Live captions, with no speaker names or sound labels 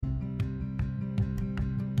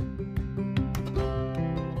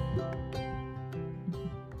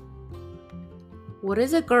What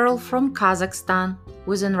is a girl from Kazakhstan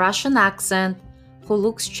with a Russian accent who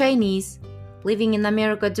looks Chinese living in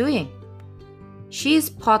America doing? She is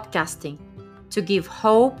podcasting to give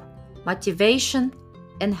hope, motivation,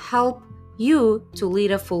 and help you to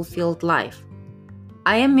lead a fulfilled life.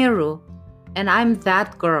 I am Miru, and I'm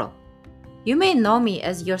that girl. You may know me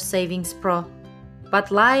as your savings pro,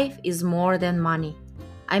 but life is more than money.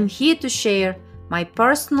 I'm here to share my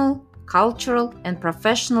personal, cultural, and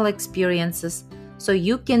professional experiences so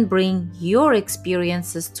you can bring your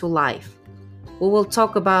experiences to life. We will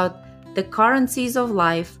talk about the currencies of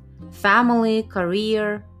life, family,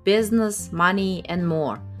 career, business, money, and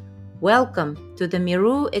more. Welcome to the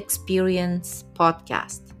Miru Experience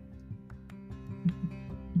podcast.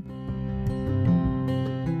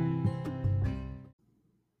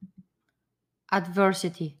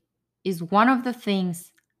 Adversity is one of the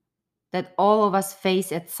things that all of us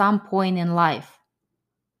face at some point in life.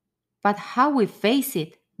 But how we face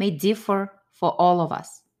it may differ for all of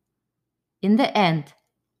us. In the end,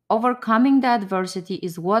 overcoming the adversity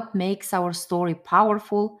is what makes our story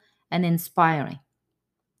powerful and inspiring.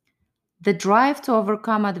 The drive to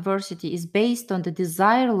overcome adversity is based on the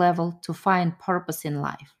desire level to find purpose in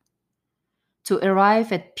life, to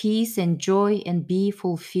arrive at peace and joy and be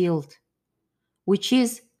fulfilled, which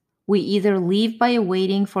is we either live by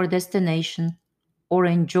waiting for destination or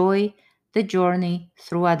enjoy the journey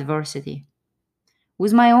through adversity.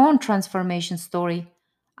 With my own transformation story,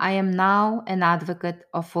 I am now an advocate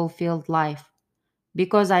of fulfilled life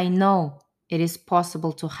because I know it is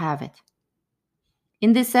possible to have it.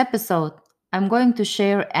 In this episode, I'm going to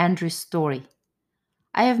share Andrew's story.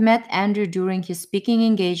 I have met Andrew during his speaking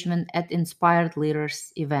engagement at Inspired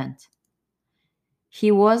Leaders event.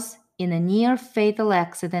 He was in a near fatal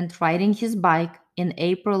accident riding his bike in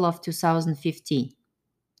April of 2015.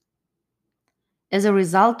 As a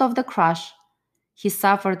result of the crash, he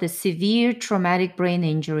suffered a severe traumatic brain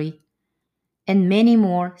injury and many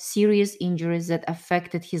more serious injuries that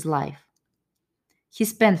affected his life. He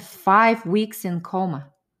spent 5 weeks in coma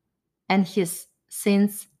and has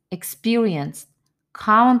since experienced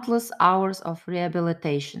countless hours of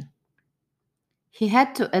rehabilitation. He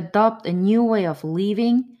had to adopt a new way of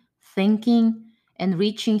living, thinking, and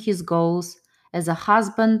reaching his goals as a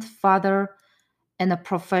husband, father, and a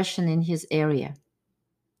profession in his area.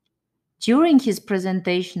 During his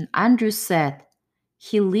presentation, Andrew said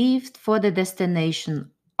he lived for the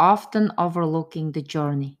destination, often overlooking the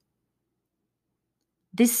journey.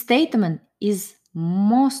 This statement is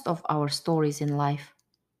most of our stories in life.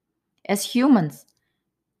 As humans,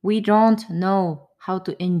 we don't know how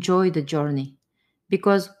to enjoy the journey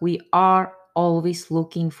because we are always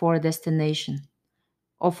looking for a destination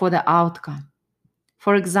or for the outcome.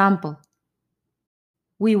 For example,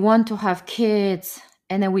 we want to have kids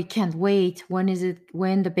and then we can't wait. When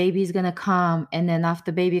the baby is gonna come? And then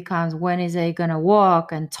after baby comes, when is they gonna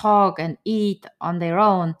walk and talk and eat on their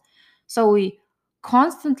own? So we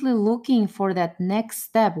constantly looking for that next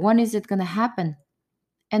step. When is it gonna happen?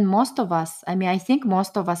 And most of us, I think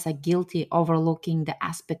most of us are guilty overlooking the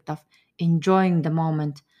aspect of enjoying the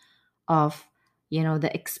moment of,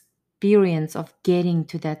 the experience of getting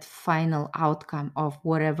to that final outcome of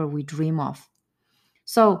whatever we dream of.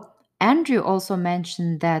 So, Andrew also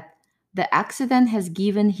mentioned that the accident has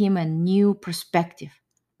given him a new perspective,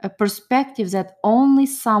 a perspective that only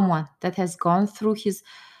someone that has gone through his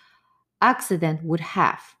accident would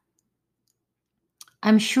have.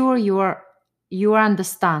 I'm sure you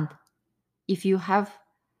understand if you have,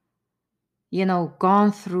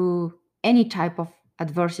 gone through any type of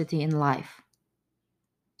adversity in life.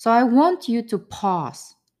 So I want you to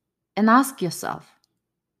pause and ask yourself,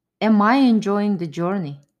 am I enjoying the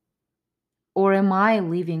journey? Or am I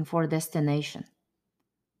living for a destination?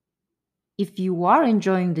 If you are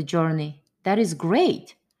enjoying the journey, that is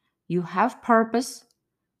great. You have purpose,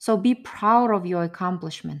 so be proud of your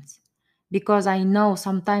accomplishments. Because I know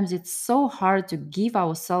sometimes it's so hard to give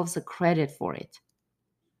ourselves the credit for it.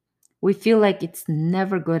 We feel like it's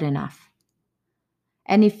never good enough.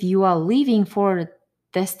 And if you are living for a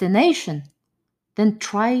destination, then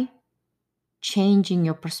try changing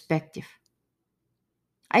your perspective.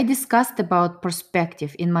 I discussed about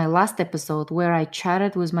perspective in my last episode where I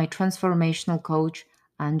chatted with my transformational coach,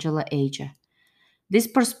 Angela Aja. This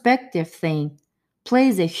perspective thing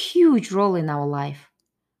plays a huge role in our life.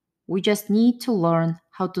 We just need to learn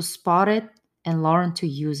how to spot it and learn to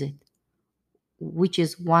use it, which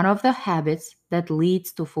is one of the habits that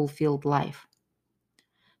leads to fulfilled life.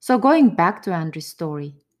 So going back to Andrew's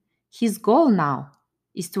story, his goal now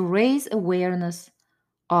is to raise awareness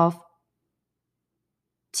of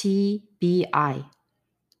TBI,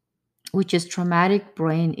 which is traumatic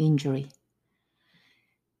brain injury.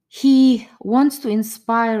 He wants to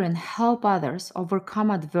inspire and help others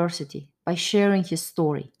overcome adversity by sharing his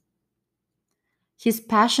story. His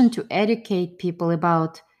passion to educate people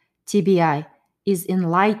about TBI is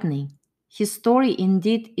enlightening. His story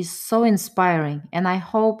indeed is so inspiring, and I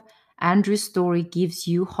hope Andrew's story gives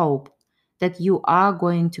you hope that you are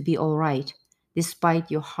going to be all right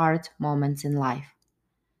despite your hard moments in life.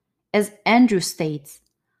 As Andrew states,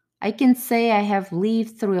 I can say I have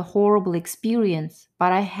lived through a horrible experience,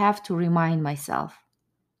 but I have to remind myself,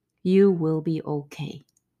 you will be okay.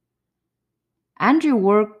 Andrew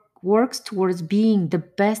works towards being the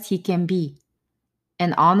best he can be,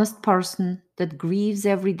 an honest person that grieves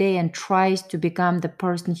every day and tries to become the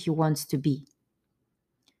person he wants to be.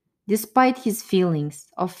 Despite his feelings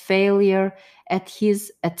of failure at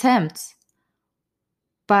his attempts,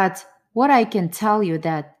 but what I can tell you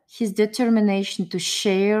that his determination to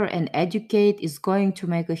share and educate is going to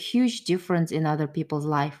make a huge difference in other people's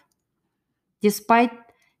life. Despite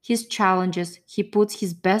his challenges, he puts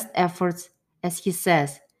his best efforts, as he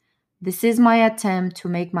says, "This is my attempt to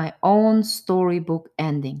make my own storybook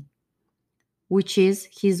ending," which is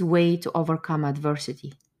his way to overcome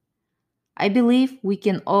adversity. I believe we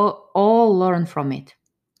can all learn from it,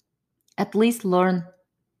 at least learn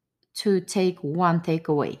to take one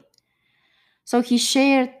takeaway. So he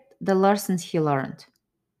shared the lessons he learned.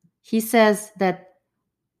 He says that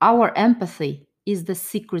our empathy is the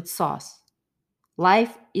secret sauce.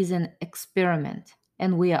 Life is an experiment,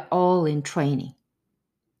 and we are all in training.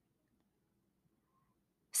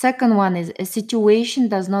 Second one is a situation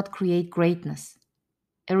does not create greatness.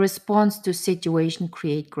 A response to situation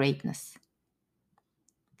create greatness.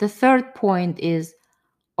 The third point is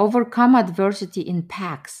overcome adversity in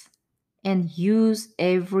packs and use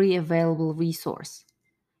every available resource.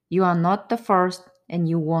 You are not the first and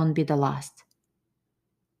you won't be the last.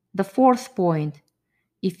 The fourth point,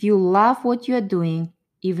 if you love what you are doing,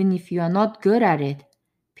 even if you are not good at it,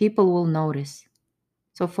 people will notice.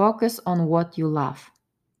 So focus on what you love.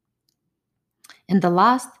 And the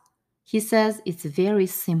last, he says it's very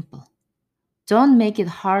simple. Don't make it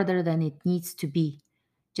harder than it needs to be.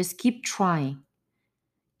 Just keep trying.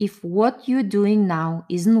 If what you're doing now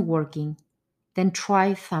isn't working, then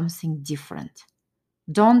try something different.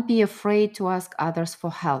 Don't be afraid to ask others for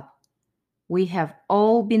help. We have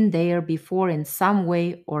all been there before in some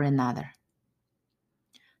way or another.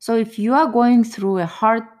 So if you are going through a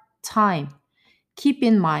hard time, keep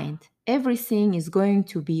in mind everything is going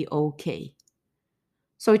to be okay.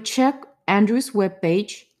 So check Andrew's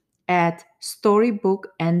webpage at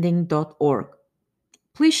storybookending.org.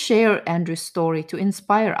 Please share Andrew's story to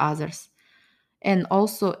inspire others and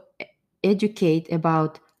also educate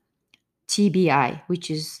about TBI,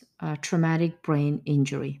 which is traumatic brain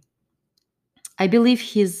injury. I believe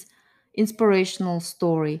his inspirational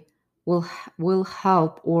story will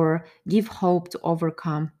help or give hope to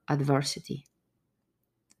overcome adversity.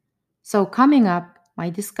 So, coming up, my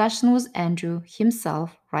discussion with Andrew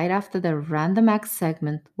himself right after the Random Acts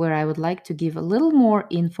segment, where I would like to give a little more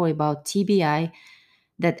info about TBI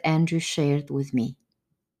that Andrew shared with me.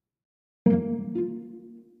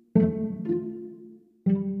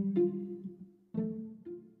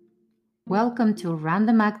 Welcome to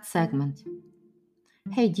Random Act segment.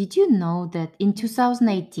 Hey, did you know that in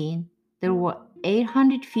 2018 there were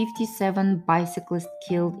 857 bicyclists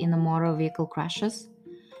killed in the motor vehicle crashes?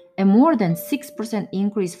 A more than 6%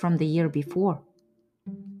 increase from the year before.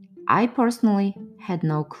 I personally had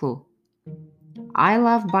no clue. I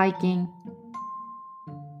love biking,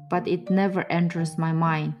 but it never enters my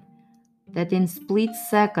mind that in split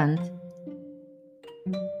second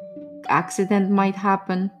accident might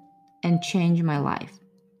happen and change my life.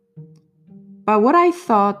 But what I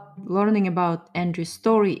thought learning about Andrew's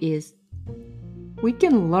story is we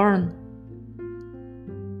can learn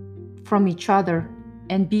from each other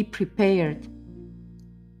and be prepared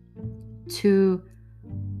to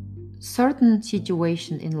certain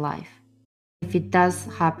situation in life. If it does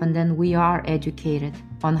happen, then we are educated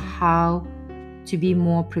on how to be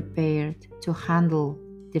more prepared to handle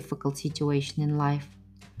difficult situation in life.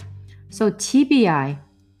 So TBI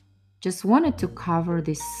just wanted to cover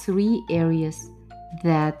these three areas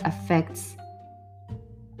that affects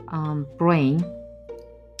brain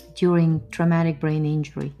during traumatic brain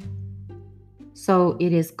injury. So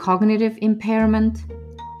it is cognitive impairment,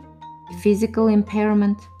 physical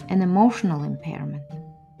impairment, and emotional impairment.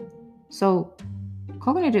 So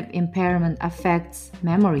cognitive impairment affects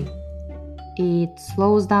memory. It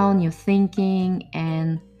slows down your thinking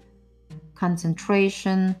and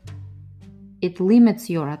concentration. It limits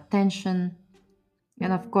your attention.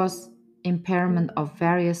 And of course, impairment of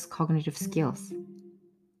various cognitive skills.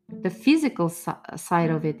 The physical side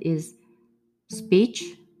of it is speech,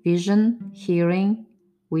 vision, hearing.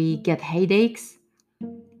 We get headaches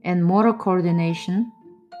and motor coordination,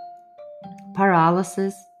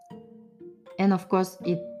 paralysis, and of course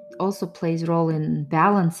it also plays role in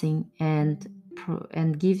balancing and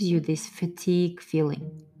gives you this fatigue feeling.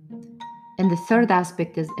 And the third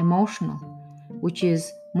aspect is emotional, which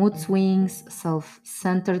is mood swings,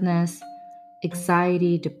 self-centeredness,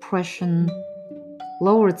 anxiety, depression,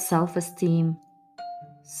 lowered self-esteem,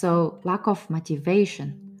 so lack of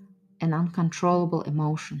motivation and uncontrollable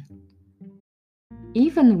emotion.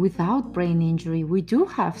 Even without brain injury, we do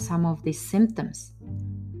have some of these symptoms.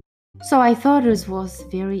 So I thought it was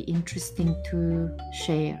very interesting to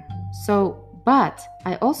share. But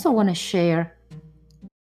I also want to share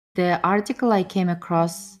the article I came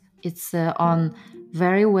across. It's on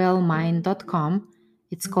verywellmind.com.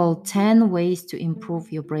 It's called 10 Ways to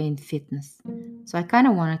Improve Your Brain Fitness. So I kind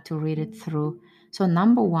of wanted to read it through. So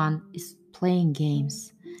number one is playing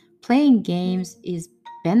games. Playing games is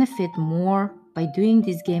benefit more by doing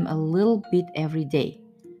this game a little bit every day.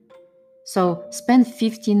 So spend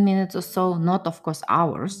 15 minutes or so, not of course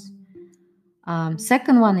hours.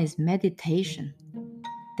 Second one is meditation.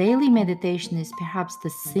 Daily meditation is perhaps the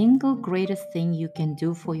single greatest thing you can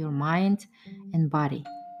do for your mind and body.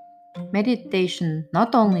 Meditation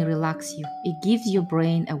not only relaxes you, it gives your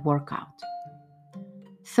brain a workout.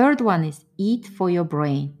 Third one is eat for your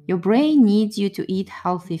brain. Your brain needs you to eat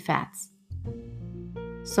healthy fats.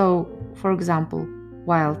 So, for example,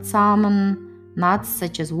 wild salmon, nuts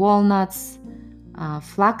such as walnuts,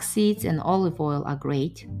 flax seeds, and olive oil are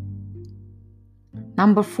great.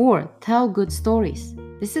 Number four, tell good stories.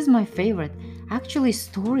 This is my favorite. Actually,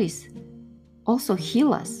 stories also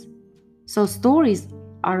heal us. So, stories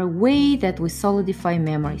are a way that we solidify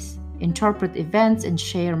memories, interpret events, and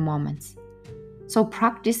share moments. So,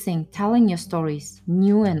 practicing telling your stories,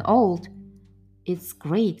 new and old, it's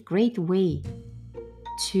great way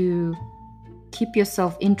to keep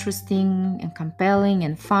yourself interesting and compelling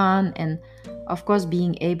and fun, and of course,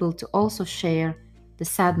 being able to also share the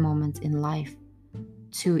sad moments in life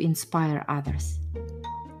to inspire others.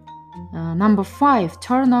 Number five,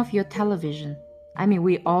 turn off your television. I mean,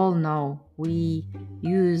 we all know we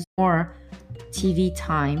use more TV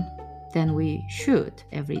time than we should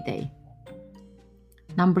every day.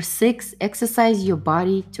 Number six, exercise your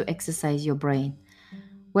body to exercise your brain.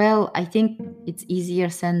 Well, I think it's easier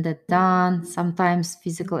said than done. Sometimes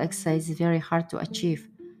physical exercise is very hard to achieve.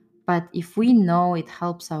 But if we know it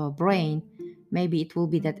helps our brain, maybe it will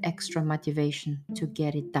be that extra motivation to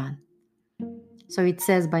get it done. So it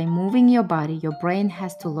says by moving your body, your brain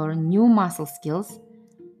has to learn new muscle skills,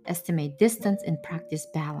 estimate distance, and practice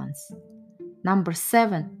balance. Number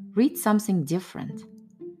seven, read something different.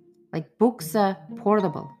 Like books are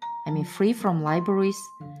portable, free from libraries.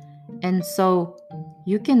 And so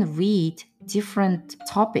you can read different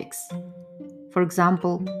topics. For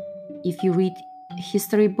example, if you read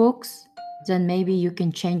history books, then maybe you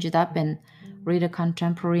can change it up and read a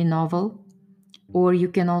contemporary novel. Or you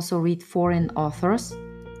can also read foreign authors,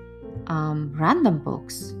 random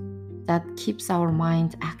books that keeps our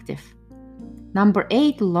mind active. Number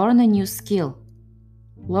eight, learn a new skill.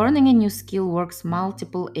 Learning a new skill works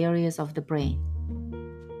multiple areas of the brain.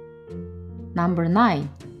 Number nine,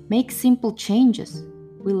 make simple changes.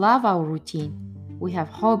 We love our routine. We have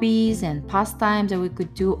hobbies and pastimes that we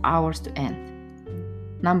could do hours to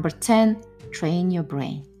end. Number 10, train your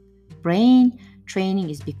brain. Brain training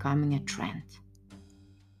is becoming a trend.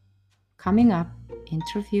 Coming up,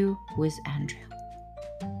 interview with Andrew.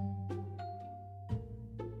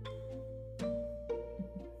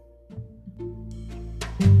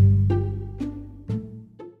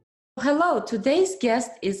 Hello, today's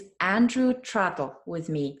guest is Andrew Trottle with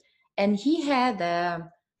me, and he had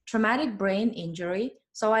a traumatic brain injury.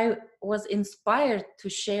 So I was inspired to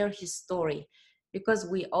share his story because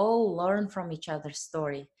we all learn from each other's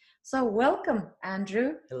story. So welcome,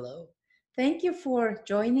 Andrew. Hello. Thank you for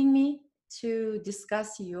joining me to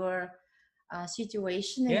discuss your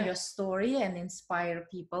situation and Yeah. your story and inspire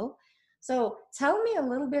people. So tell me a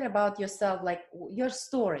little bit about yourself, like your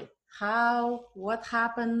story. What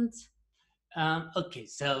happened? Okay,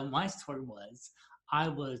 so my story was I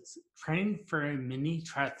was training for a mini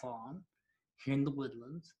triathlon here in the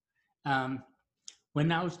Woodlands. Um,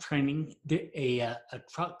 when I was training, a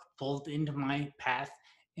truck pulled into my path,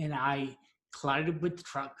 and I collided with the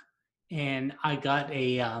truck, and I got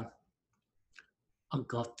I'll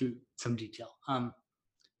go through some detail.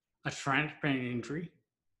 A traumatic brain injury.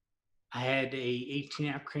 I had a 18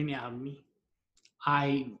 app craniotomy.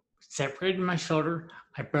 I separated my shoulder.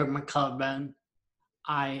 I broke my collarbone.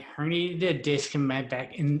 I herniated a disc in my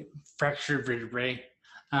back and fractured vertebrae.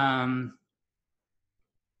 Um,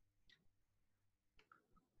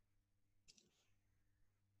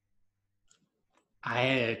 I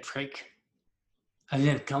had a trach. I was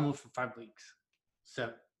in a coma for 5 weeks.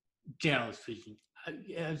 So, generally speaking,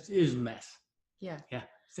 it was a mess. Yeah. Yeah.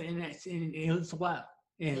 So, and it was a while.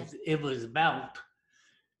 Yeah. It was about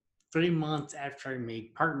 3 months after I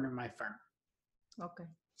made partner my firm. Okay.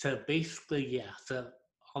 So basically, yeah. So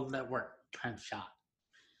all that work kind of shot.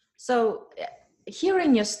 So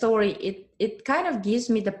hearing your story, it kind of gives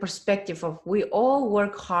me the perspective of we all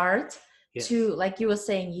work hard Yes. to, like you were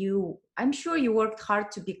saying, I'm sure you worked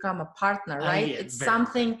hard to become a partner, right? Yeah, it's very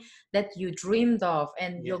something hard. that you dreamed of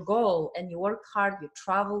and Yes. your goal, and you worked hard, you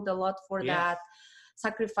traveled a lot for Yes. that,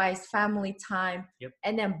 sacrificed family time. Yep.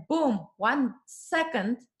 And then boom, 1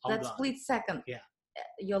 second, All that gone. split second, Yeah.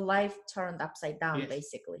 your life turned upside down. Yes.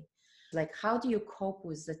 Basically. Like, how do you cope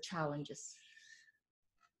with the challenges?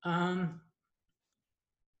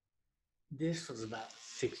 This was about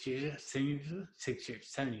 7 years ago.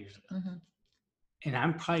 Mm-hmm. And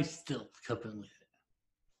I'm probably still coping with it,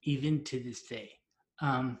 even to this day.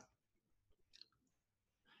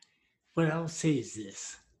 What I'll say is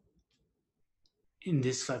this, and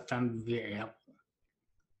this I found very helpful,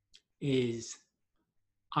 is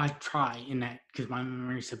I try, and that, because my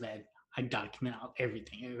memory is so bad, I document out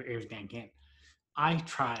everything I can. I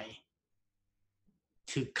try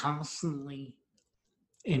to constantly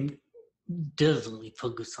and diligently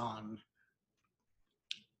focus on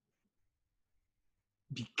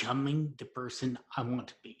becoming the person I want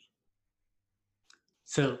to be.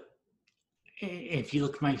 So if you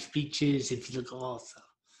look at my speeches, if you look at all stuff,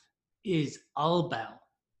 it's all about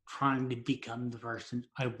trying to become the person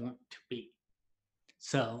I want to be.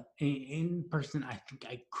 So in person I think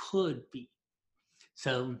I could be.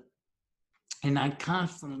 So, and I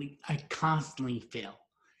constantly fail.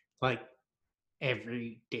 Like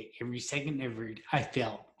every day, every second, I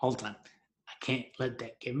fail all the time. I can't let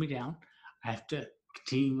that get me down. I have to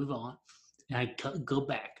continue to move on. And I go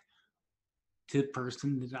back to the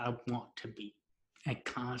person that I want to be. I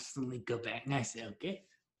constantly go back and I say, okay,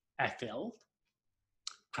 I failed.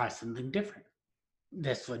 Try something different.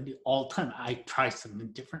 That's what I do all the time. I try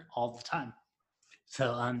something different all the time.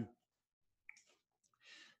 So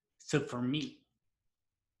for me,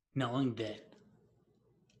 knowing that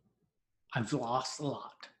I've lost a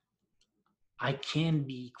lot, I can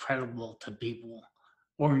be credible to people,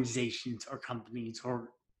 organizations or companies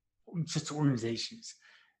or just organizations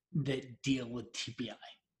that deal with TBI.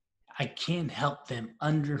 I can help them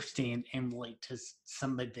understand and relate to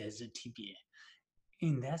somebody that has a TBI.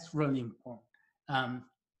 And that's really important.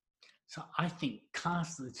 So I think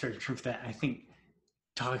constantly searching for that. I think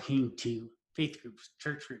talking to faith groups,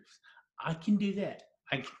 church groups, I can do that.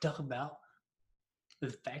 I can talk about the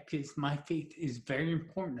fact is my faith is very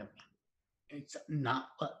important to me. It's not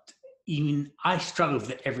what even I struggle with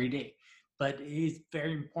it every day, but it is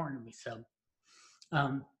very important to me. So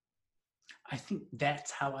I think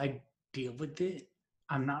that's how I deal with it.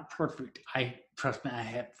 I'm not perfect. Trust me, I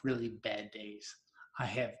have really bad days. I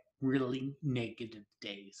have really negative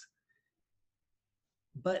days.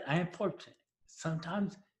 But I am fortunate.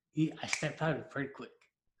 Sometimes I step out of it pretty quick.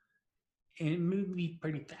 And it moved me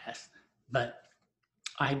pretty fast. But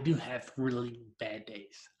I do have really bad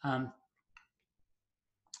days. And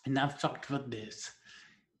I've talked about this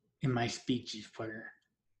in my speeches where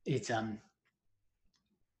it's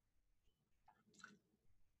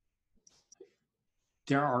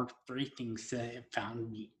there are 3 things that I have found to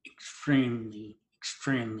be extremely,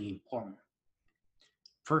 extremely important.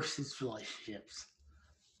 First is relationships.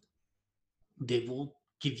 They will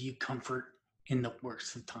give you comfort in the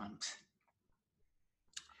worst of times.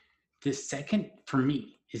 The second for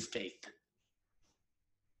me is faith.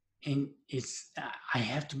 And I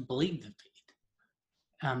have to believe in faith.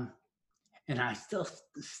 And I still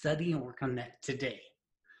study and work on that today.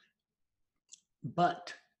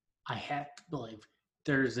 But I have to believe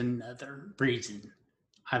there's another reason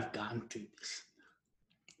I've gone through this.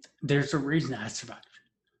 There's a reason I survived.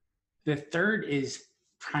 The third is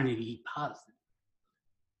trying to be positive.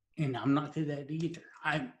 And I'm not good at that either.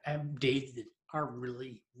 I have days that are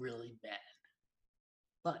really, really bad.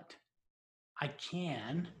 But I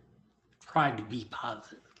can try to be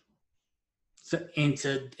positive.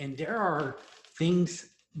 And there are things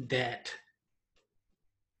that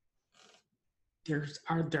there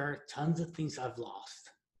are tons of things I've lost.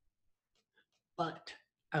 But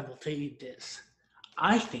I will tell you this.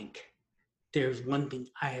 I think there's one thing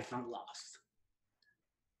I have not lost.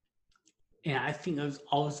 And I think I was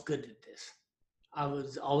always good at this. I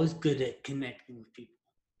was always good at connecting with people.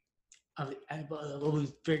 I was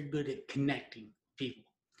always very good at connecting people.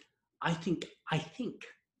 I think I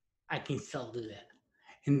can still do that.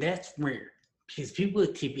 And that's rare because people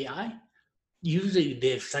with TBI, usually they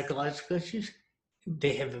have psychological issues.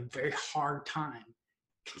 They have a very hard time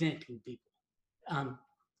connecting people. Um,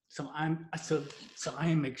 so I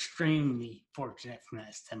am extremely fortunate from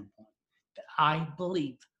that standpoint. That I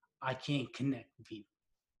believe I can connect with people.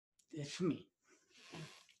 That's for me.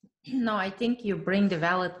 No, I think you bring the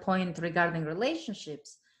valid point regarding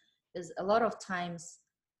relationships, is a lot of times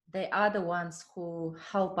they are the ones who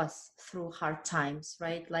help us through hard times,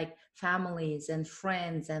 right? Like families and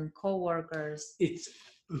friends and coworkers.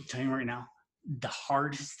 I'm telling you right now, the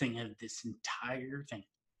hardest thing of this entire thing.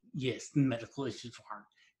 Yes, the medical issues are hard.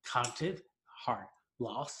 Cognitive, hard.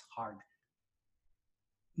 Loss, hard.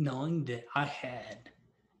 Knowing that I had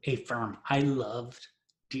a firm I loved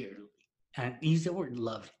dearly. And I use the word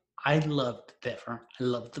loved. I loved that firm. I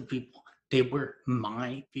loved the people. They were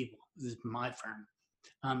my people. This is my firm.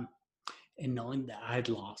 Um, and knowing that I'd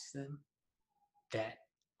lost them, that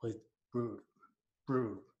was brutal,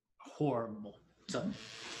 brutal, horrible.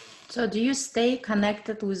 So do you stay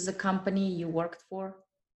connected with the company you worked for?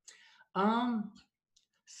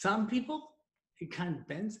 Some people, it kind of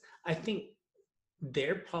depends. I think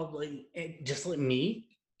they're probably just like me,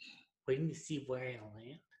 waiting to see where I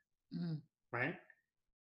land, right?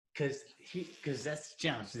 Because that's the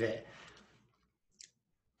challenge that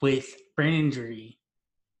with brain injury,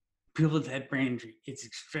 people that have brain injury, it's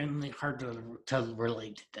extremely hard to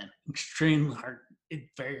relate to them. Extremely hard. It's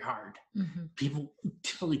very hard. People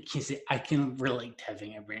typically can't say, I can relate to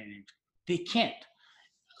having a brain injury. They can't.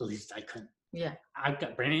 At least I couldn't. Yeah. I've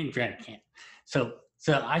got brain injury, I can't. So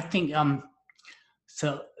I think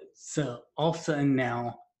so all of a sudden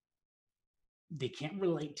now they can't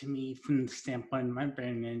relate to me from the standpoint of my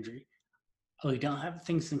brain injury. We don't have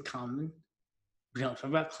things in common. We don't talk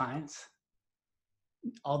about clients.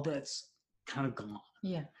 All that's kind of gone.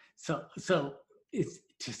 Yeah. So it's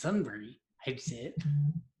to some degree, I'd say it.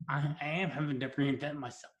 I am having to reinvent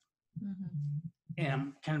myself. And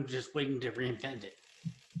I'm kind of just waiting to reinvent it.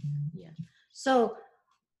 Yeah. So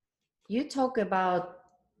you talk about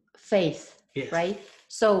faith, yes. Right?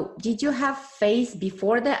 So did you have faith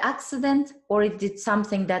before the accident, or is it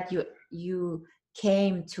something that you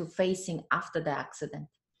came to facing after the accident?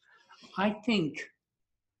 I think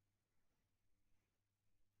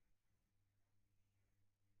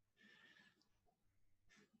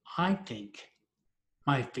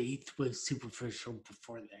my faith was superficial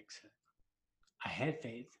before the accident. I had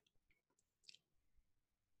faith.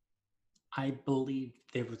 I believed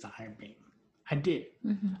there was a higher being. I did.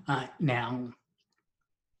 Now,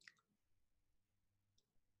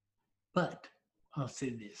 but I'll say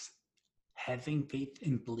this: having faith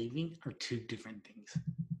and believing are two different things.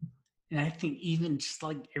 And I think even just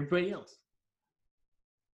like everybody else,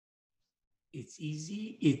 it's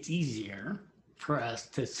easier for us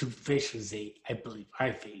to superficially say, I believe, I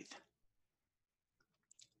have faith.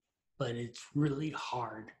 But it's really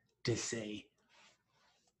hard to say,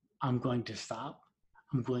 I'm going to stop.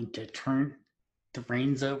 I'm going to turn the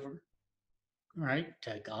reins over, right,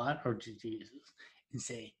 to God or to Jesus and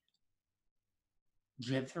say,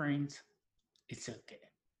 you have the reins. It's okay.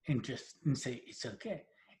 And say, it's okay.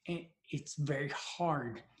 And it's very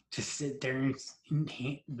hard to sit there and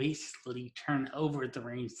basically turn over the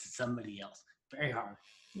reins to somebody else. Very hard.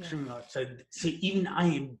 Yeah. Extremely hard. So even I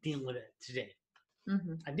am dealing with it today.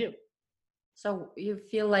 I do. So you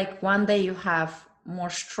feel like one day you have more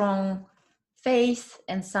strong faith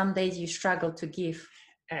and some days you struggle to give.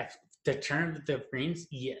 The turn of the reins,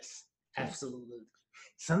 yes, absolutely.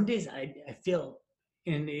 Some days I feel,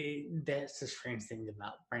 and that's the strange thing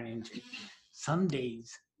about brain injury. Some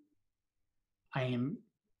days I am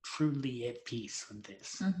truly at peace with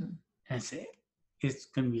this. And I say, it's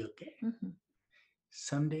going to be okay.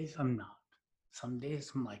 Some days I'm not. Some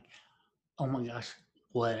days I'm like, oh my gosh,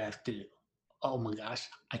 what do I have to do? Oh my gosh,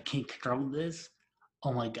 I can't control this.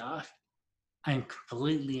 Oh my gosh, I'm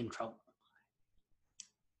completely in trouble.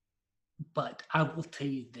 But I will tell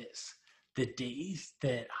you this, the days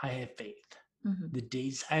that I have faith, the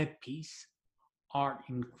days I have peace are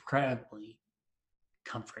incredibly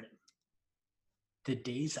comforting. The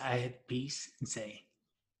days I have peace and say,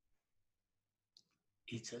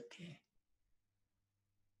 it's okay.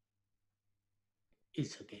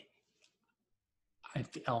 It's okay. I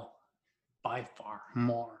feel by far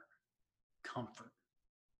more comfort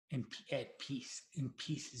and at peace. And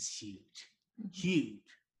peace is huge. Huge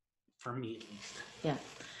for me at least. Yeah.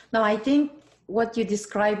 No, I think what you're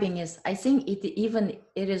describing is, I think it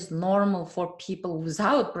is normal for people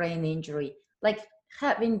without brain injury, like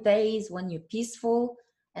having days when you're peaceful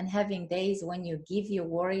and having days when you give your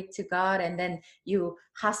worry to God and then you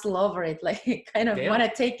hustle over it, like kind of want to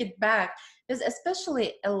take it back. Because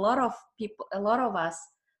especially a lot of people, a lot of us,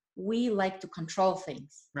 we like to control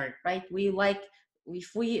things, right? We like,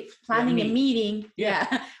 if we planning a meeting,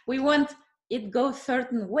 we want it go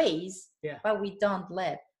certain ways, but we don't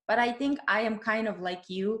let. But I think I am kind of like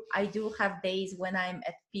you. I do have days when I'm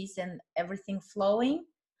at peace and everything flowing,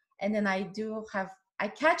 and then I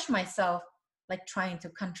catch myself like trying to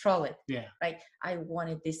control it. Right. I want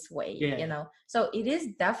it this way, you know. So it is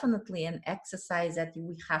definitely an exercise that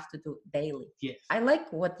we have to do daily. I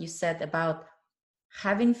like what you said about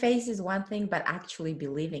having faith is one thing, but actually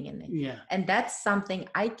believing in it. And that's something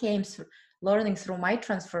I came through learning through my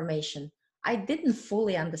transformation. I didn't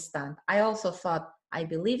fully understand. I also thought I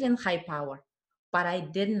believe in high power, but I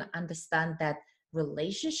didn't understand that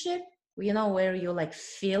relationship, you know, where you like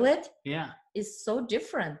feel it, is so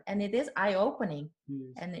different, and it is eye-opening.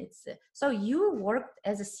 And it's so you worked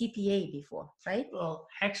as a CPA before, right? Well,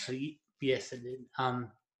 actually, yes, I did.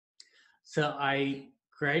 So I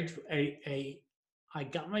I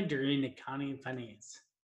got my degree in accounting and finance.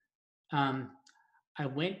 I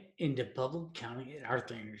went into public accounting at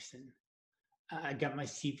Arthur Andersen. I got my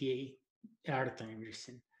CPA at Arthur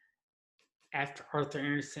Andersen. After Arthur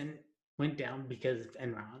Andersen went down because of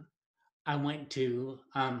Enron, I went to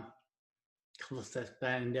a couple of steps,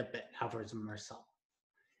 but I ended up at Alvarez and Marsal.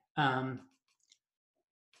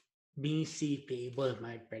 Being CPA was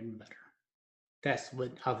my bread and butter. That's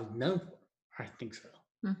what I was known for. I think so.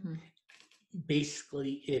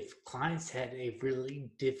 Basically, if clients had a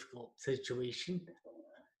really difficult situation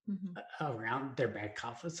around their back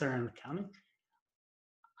office or in accounting,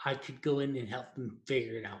 I could go in and help them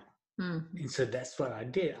figure it out. And so that's what I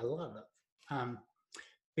did. I love it.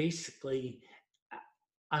 Basically,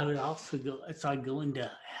 I would also I'd go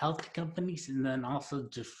into health companies and then also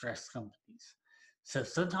distressed companies. So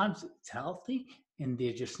sometimes it's healthy and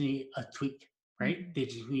they just need a tweak, right? They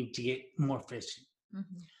just need to get more efficient.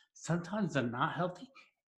 Sometimes they're not healthy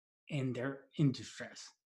and they're in distress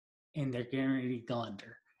and they're getting ready to go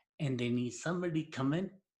under, and they need somebody to come in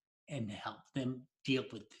and help them deal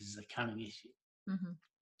with this accounting issue.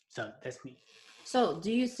 So that's me. So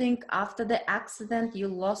do you think after the accident you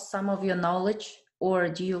lost some of your knowledge, or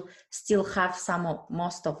do you still have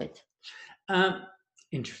most of it?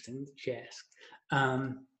 Interesting that you ask.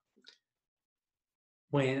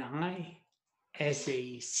 When as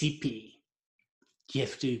a CP, you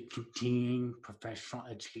have to do continuing professional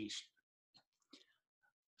education.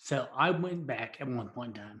 So I went back at one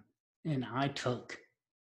point in time and I took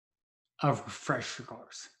a refresher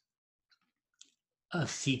course of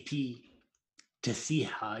CP to see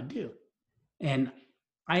how I do. And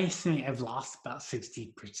I estimate I've lost about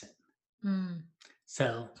 60%.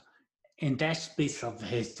 So, and that's based off of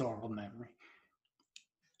historical memory.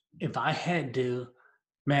 If I had to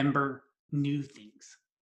remember new things,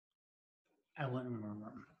 I wouldn't remember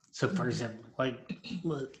them. So, for example, like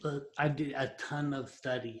I did a ton of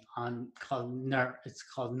study on it's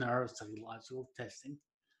called neuropsychological testing.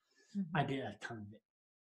 I did a ton of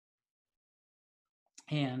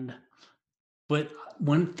it, but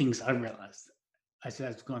one of the things I realized as I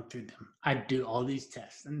was going through them, I'd do all these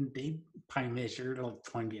tests, and they probably measure like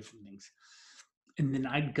 20 different things, and then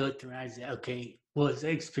I'd go through and I'd say, okay, what was I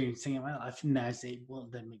experiencing in my life? And I'd say, well,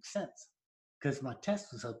 that makes sense because my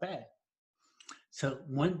test was so bad. So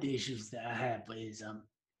one of the issues that I have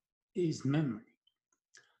is memory.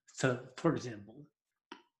 So, for example,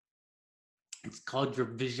 it's called your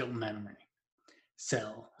visual memory.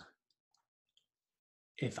 So,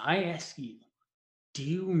 if I ask you, do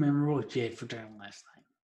you remember what you had for dinner last night?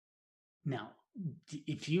 Now,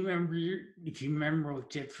 if you remember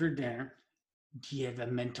what you had for dinner, do you have a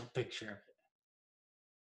mental picture of it?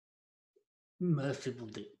 Most people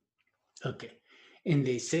do. Okay. And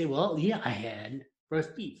they say, well, yeah, I had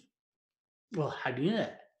roast beef. Well, how do you know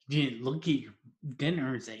that? You didn't look at your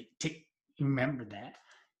dinner and say, remember that.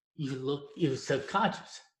 You were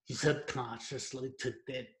subconscious. You subconsciously took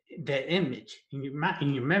that image in your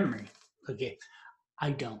memory. Okay.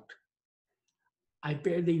 I don't. I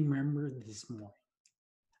barely remember this morning.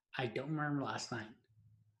 I don't remember last night.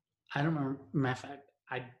 I don't remember. Matter of fact,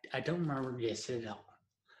 I don't remember yesterday at all.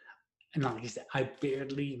 And like I said, I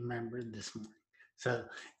barely remember this morning. So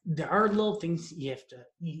there are little things you have to.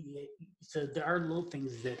 So there are little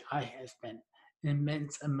things that I have spent an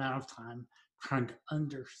immense amount of time trying to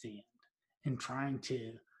understand and trying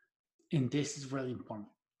to. And this is really important.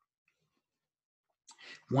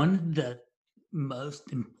 One of the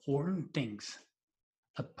most important things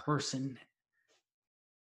a person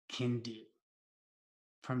can do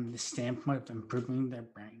from the standpoint of improving their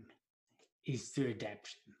brain is through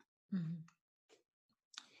adaptation, Mhm.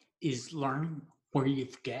 is learning where you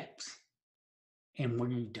have gaps and where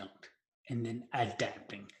you don't, and then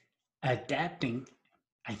adapting. Adapting,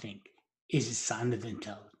 I think, is a sign of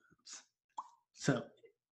intelligence. So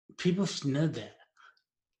people should know that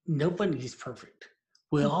nobody is perfect.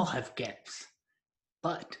 We all have gaps,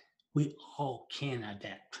 but we all can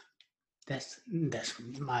adapt. That's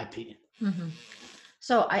my opinion. Mhm.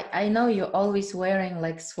 So I know you're always wearing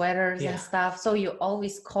like sweaters Yeah. and stuff. So you're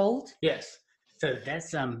always cold. Yes. So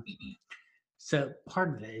that's so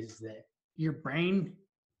part of it is that your brain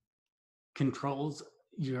controls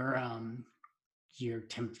your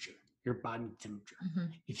temperature, your body temperature.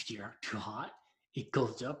 Mhm. If you're too hot, it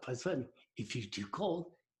goes up by sudden. If you're too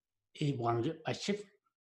cold, it warms up by shivering.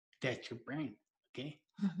 That's your brain. Okay.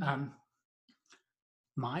 Mhm.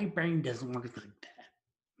 My brain doesn't work like that.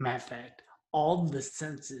 Matter of fact, all the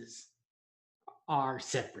senses are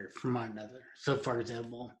separate from one another. So, for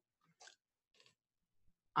example,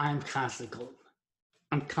 I'm constantly cold.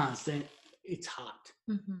 I'm constant. It's hot.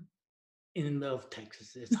 Mhm. In the middle of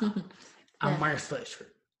Texas, it's hot. I'm Yeah. wearing a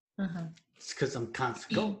sweatshirt. Uh-huh. It's because I'm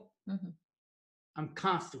constantly cold. Mhm. I'm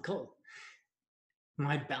constantly cold.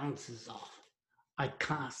 My balance is off. I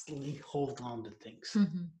constantly hold on to things.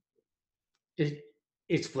 Mhm.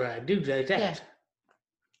 It's what I do to adapt. Yeah.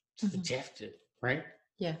 It's what you have to, right?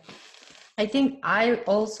 Yeah. I think I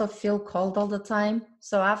also feel cold all the time.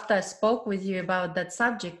 So after I spoke with you about that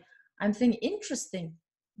subject, I'm thinking interesting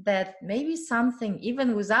that maybe something,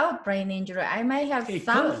 even without brain injury, I may have It could.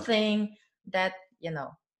 something that, Yes.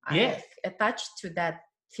 I attached to that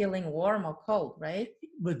feeling warm or cold, right?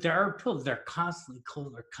 But there are people that are constantly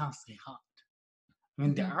cold or constantly hot. I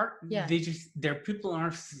mean, Mhm. Yeah. there are people in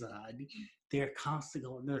our society, they're constantly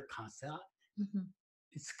cold, they're constantly hot. Mhm.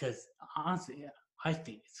 It's because, honestly, I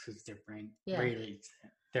think it's because their brain Yeah. regulates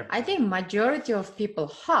their I brain. think majority of people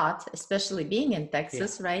hot, especially being in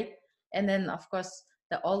Texas, right? And then of course,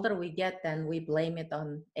 the older we get, then we blame it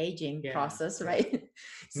on aging process, right?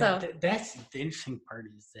 Now, So that's the interesting part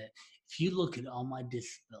is that if you look at all my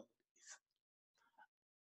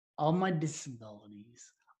disabilities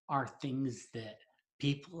are things that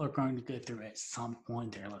people are going to go through at some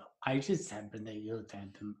point in their life. I just happen to go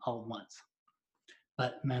through them all at once.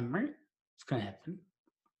 But memory, it's going to happen.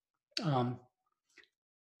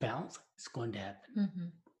 Balance, it's going to happen.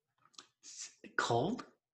 mhm. Cold,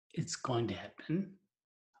 it's going to happen.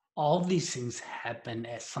 All these things happen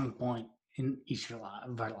at some point in each of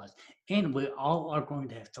our lives. And we all are going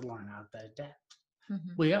to have to learn how to adapt.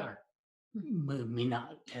 Mhm. We are. We may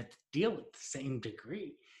not have to deal with the same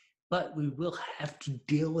degree, but we will have to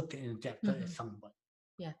deal with it and adapt at some point.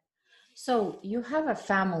 Yeah. So you have a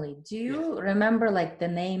family. Do you remember like the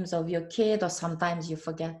names of your kid, or sometimes you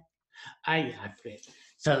forget? I forget.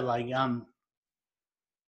 So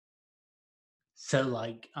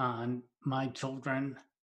my children,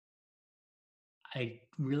 I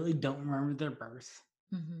really don't remember their births.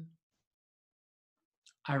 Mhm.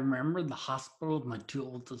 I remember the hospital of my two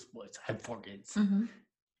oldest boys. I have 4 kids. Mhm.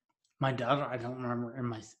 My daughter, I don't remember, and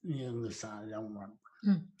my youngest son, I don't remember.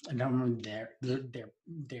 Mm. I don't remember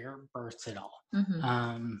their births at all.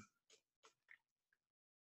 Mhm.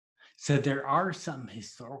 So there are some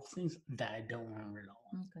historical things that I don't remember at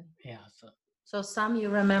all. Okay. Yeah. So some you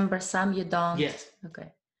remember, some you don't. Yes.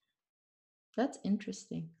 Okay. That's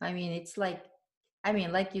interesting. I mean, it's like,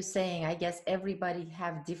 like you're saying, I guess everybody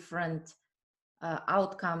have different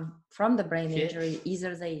outcome from the brain injury.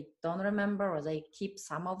 Either they don't remember or they keep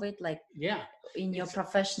some of it. Like in your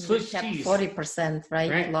profession, you kept 40%,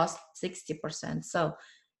 right? Lost 60%. So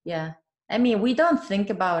yeah. I mean, we don't think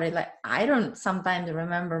about it. Like, I don't sometimes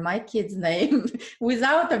remember my kid's name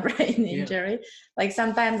without a brain injury. Like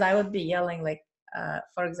sometimes I would be yelling, like,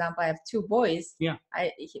 for example, I have 2 boys.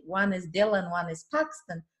 One is Dylan, one is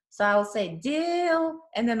Paxton. So I'll say Dill,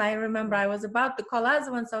 and then I remember I was about to call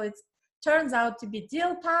other one, so it turns out to be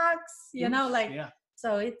Dill Pax. So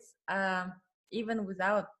it's even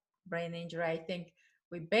without brain injury, I think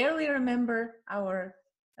we barely remember our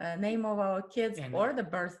name of our kids or the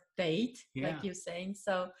birth date, like you're saying.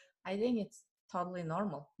 So I think it's totally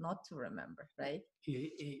normal not to remember, right?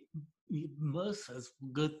 Most of us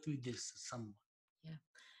go through this somewhat. Yeah.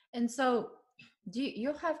 And so do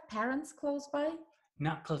you have parents close by?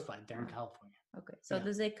 Not close by. They're in California. Okay. So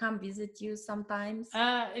do they come visit you sometimes?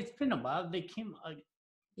 It's been a while. They came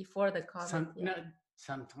before the COVID.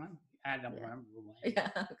 sometime. I don't remember when. Yeah.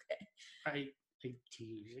 Okay. like 2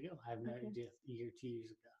 years ago. I have no Okay. idea. A year, 2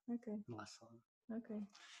 years ago. Okay. Last one. Okay.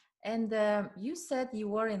 And you said you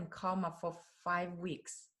were in coma for 5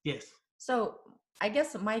 weeks. Yes. So I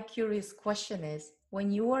guess my curious question is,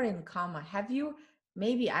 when you were in coma, have you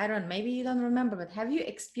maybe you don't remember, but have you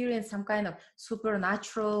experienced some kind of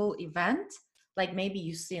supernatural event? Like maybe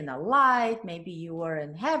you seen a light, maybe you were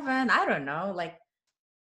in heaven. I don't know. Like,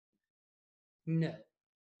 No.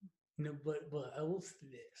 No, but I will say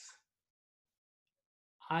this.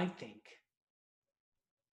 I think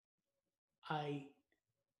right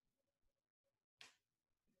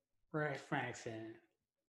after my accident,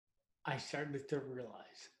 I started to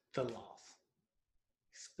realize the loss,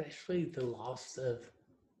 especially the loss of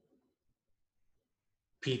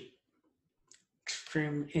people.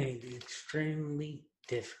 Extremely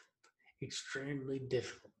difficult.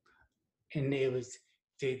 And it was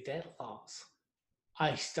through that loss,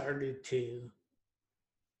 I started to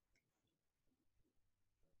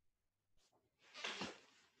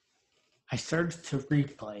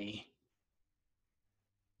replay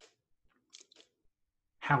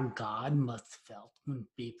how God must have felt when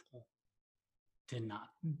people didn't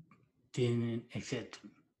accept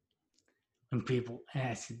him. When people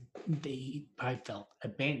asked, they probably felt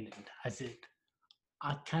abandoned. I said,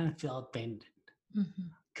 I kind of feel abandoned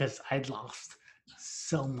because I'd lost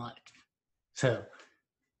so much. So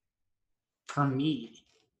for me,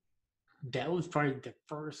 that was probably the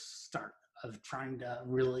first start of trying to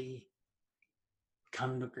really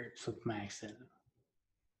come to grips with my accident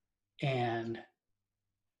and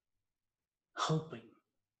hoping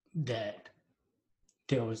that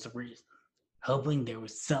there was a reason, hoping there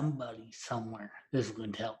was somebody somewhere that was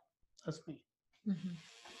going to help. That's me. Mm-hmm.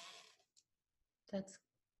 That's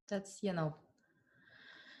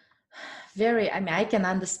very, I mean, I can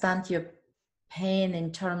understand your pain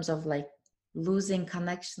in terms of like losing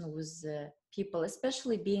connection with people,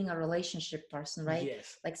 especially being a relationship person, right?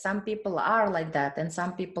 Yes. Like some people are like that and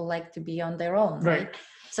some people like to be on their own, Right. right?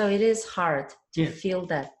 So it is hard to Yeah. feel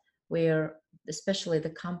that, where especially the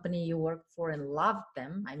company you work for and love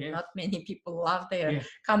them. I mean, Yeah. not many people love their Yeah.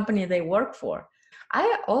 company they work for.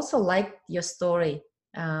 I also like your story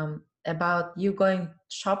about you going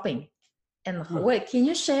shopping. And wait, can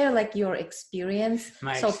you share like your experience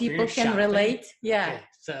so people can shopping? relate? Yeah. Okay,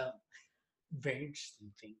 so very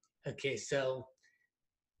interesting thing. Okay, so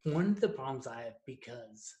one of the problems I have,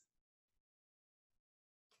 because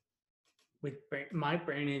with my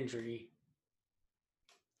brain injury,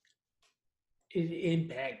 it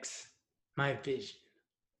impacts my vision.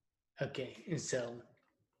 Okay, and so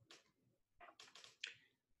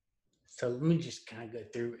let me just kind of go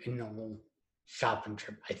through a normal shopping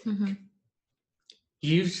trip. I think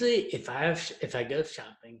usually if I go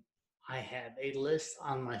shopping, I have a list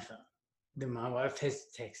on my phone that my wife has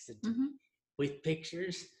texted me with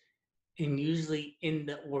pictures, and usually in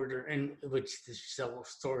the order in which the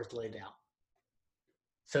store is laid out.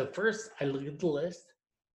 So first I look at the list,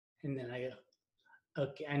 and then I go,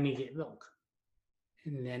 okay, I need to get milk.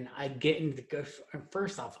 And then I get into the grocery store.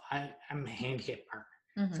 First off, I'm a handicapped parker,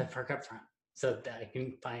 so I park up front so that I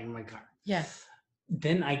can find my car. Yeah.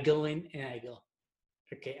 Then I go in and I go,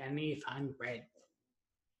 okay, I need to find bread.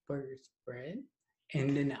 Where's bread?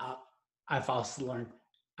 And then I've also learned,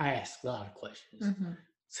 I ask a lot of questions.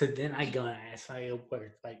 So then I go and ask, I go,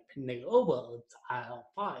 where's bread? And they go, oh, well, it's aisle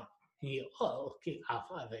 5. And you go, oh, okay, aisle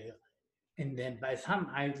 5. I go. And then by the time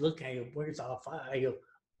I look, I go, where's aisle 5? I go,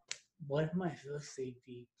 what am I supposed to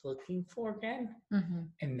be looking for again?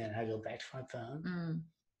 And then I go back to my phone.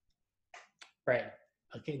 Right.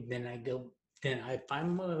 Okay, then I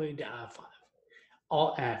find my way to aisle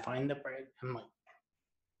 5. And I find the bread. I'm like,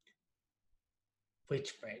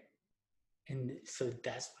 which bread? And so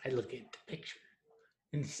that's why I look at the picture.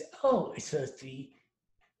 And say, oh, it's supposed to be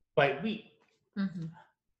white wheat.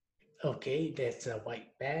 Okay, that's a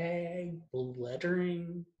white bag, blue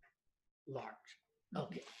lettering, large.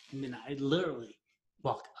 Okay, and then I literally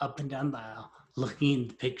walk up and down the aisle looking at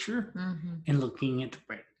the picture and looking at the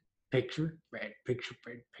bread. Picture, bread, picture,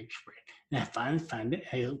 bread, picture, bread. And I finally find it.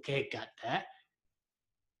 Okay, got that.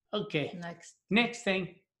 Okay, next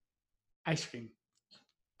thing, ice cream.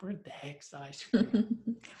 Where the heck's the ice cream?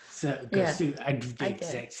 So I do the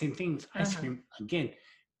exact same thing with ice cream again.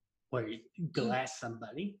 Where you go ask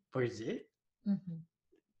somebody, where's it?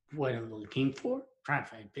 What I'm looking for, trying to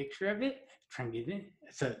find a picture of it, trying to get it.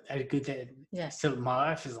 So I do that. Yeah. So my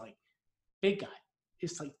wife is like, big guy,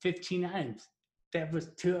 it's like 15 items. That was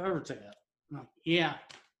 2 hours ago. I'm like, yeah.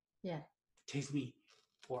 Yeah. It takes me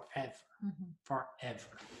forever.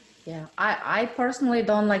 Forever. Yeah. I personally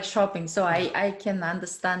don't like shopping, so I can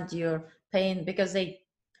understand your pain, because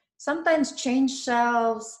sometimes change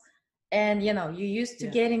shelves, and you used to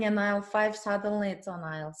Yeah. getting an aisle 5, suddenly it's on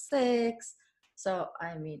aisle 6. So I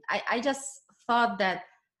mean, I just thought that,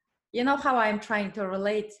 how I'm trying to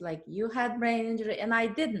relate, like you had brain injury and I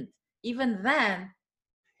didn't. Even then,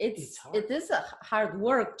 It's hard. it is a hard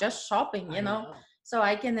work just shopping, I know. So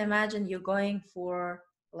I can imagine you going for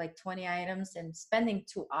like 20 items and spending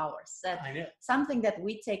 2 hours. That's I know. something that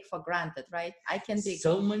we take for granted, right? I can be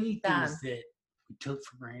So many done. things that we took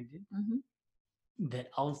for granted Mhm. that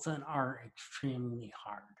all of a sudden are extremely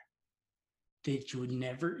hard, that you would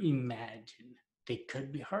never imagine they could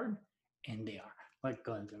be hard, and they are. Like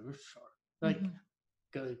going to the grocery store. Like Mhm.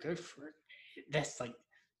 go to the grocery store. That's like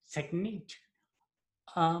second nature.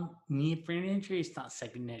 Me and brain injury is not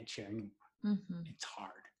second nature anymore. Mhm. It's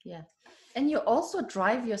hard. Yeah. And you also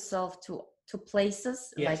drive yourself to places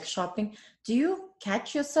Yes. like shopping. Do you catch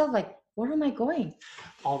yourself like, where am I going?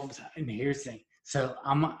 All the time. And here's the thing. So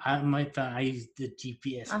I'm on my phone. I use the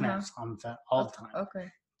GPS maps on my phone all the time. Okay.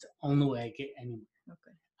 It's the only way I get anywhere.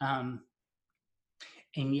 Okay.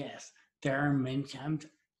 And yes, there are many times.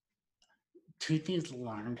 Two things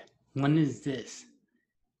learned. One is this.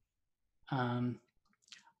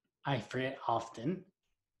 I forget often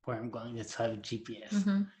where I'm going. That's why I have GPS.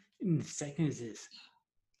 Mhm. And the second is this.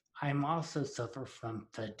 I'm also suffer from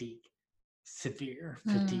fatigue, severe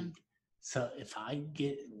fatigue. So if I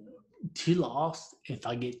get too lost, if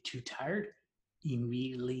I get too tired,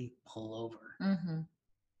 immediately pull over Mhm.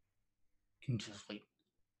 and just wait.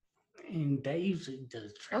 And that usually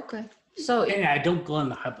does trick. Okay. So And I don't go on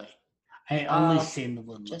the highway. I only stay in the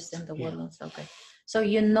woodlands. just in the woodlands. Okay. So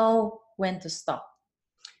you know when to stop.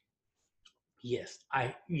 Yes,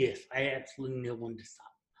 I absolutely know when to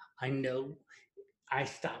stop. I know I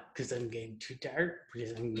stop because I'm getting too tired,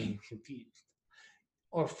 because I'm getting confused,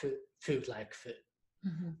 or food like food.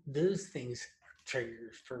 Mhm. Those things are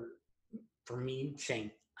triggers for me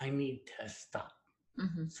saying I need to stop.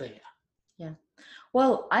 Mhm. So yeah.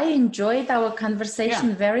 Well, I enjoyed our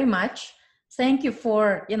conversation very much. Thank you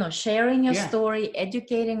for, sharing your story,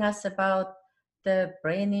 educating us about the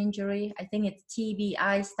brain injury. I think it's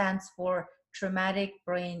TBI, stands for traumatic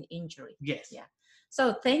brain injury. Yes. Yeah.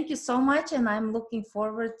 So thank you so much. And I'm looking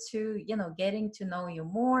forward to, getting to know you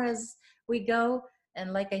more as we go.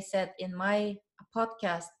 And like I said, in my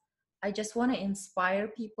podcast, I just want to inspire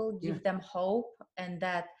people, give them hope, and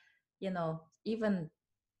that, even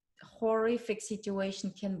horrific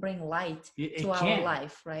situation can bring light to our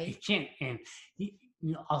life, right? It can. And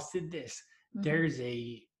I'll say this. There's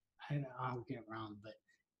I'll get it wrong, but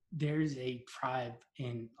there's a tribe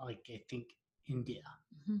in, like, I think India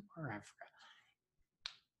or Africa.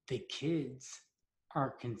 The kids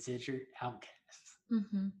are considered outcasts.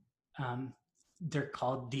 They're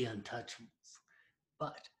called the untouchables,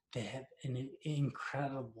 but they have an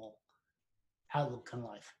incredible outlook in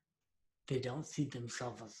life. They don't see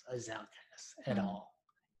themselves as outcasts at all.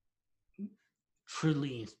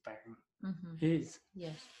 Truly inspiring. It is.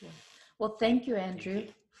 Yes. Well, thank you, Andrew,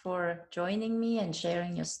 for joining me and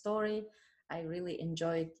sharing your story. I really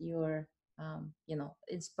enjoyed your,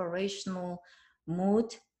 inspirational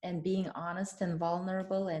mood and being honest and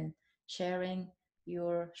vulnerable and sharing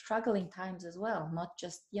your struggling times as well. Not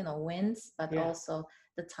just, wins, but also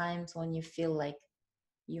the times when you feel like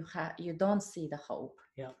you don't see the hope.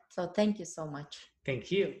 Yeah. So thank you so much.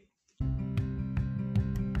 Thank you.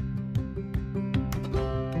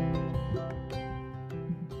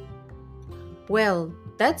 Well,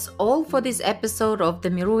 that's all for this episode of the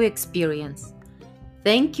Miru Experience.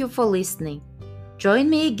 Thank you for listening. Join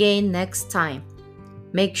me again next time.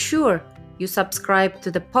 Make sure you subscribe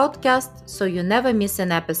to the podcast so you never miss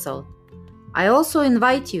an episode. I also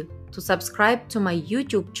invite you to subscribe to my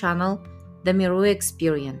YouTube channel, The Miru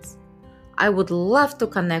Experience. I would love to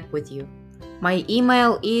connect with you. My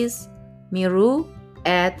email is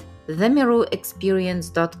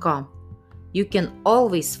miru@themiruexperience.com. You can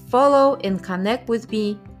always follow and connect with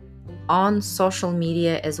me on social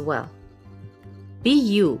media as well. Be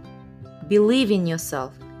you, believe in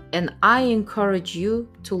yourself, and I encourage you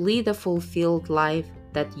to lead a fulfilled life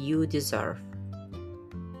that you deserve.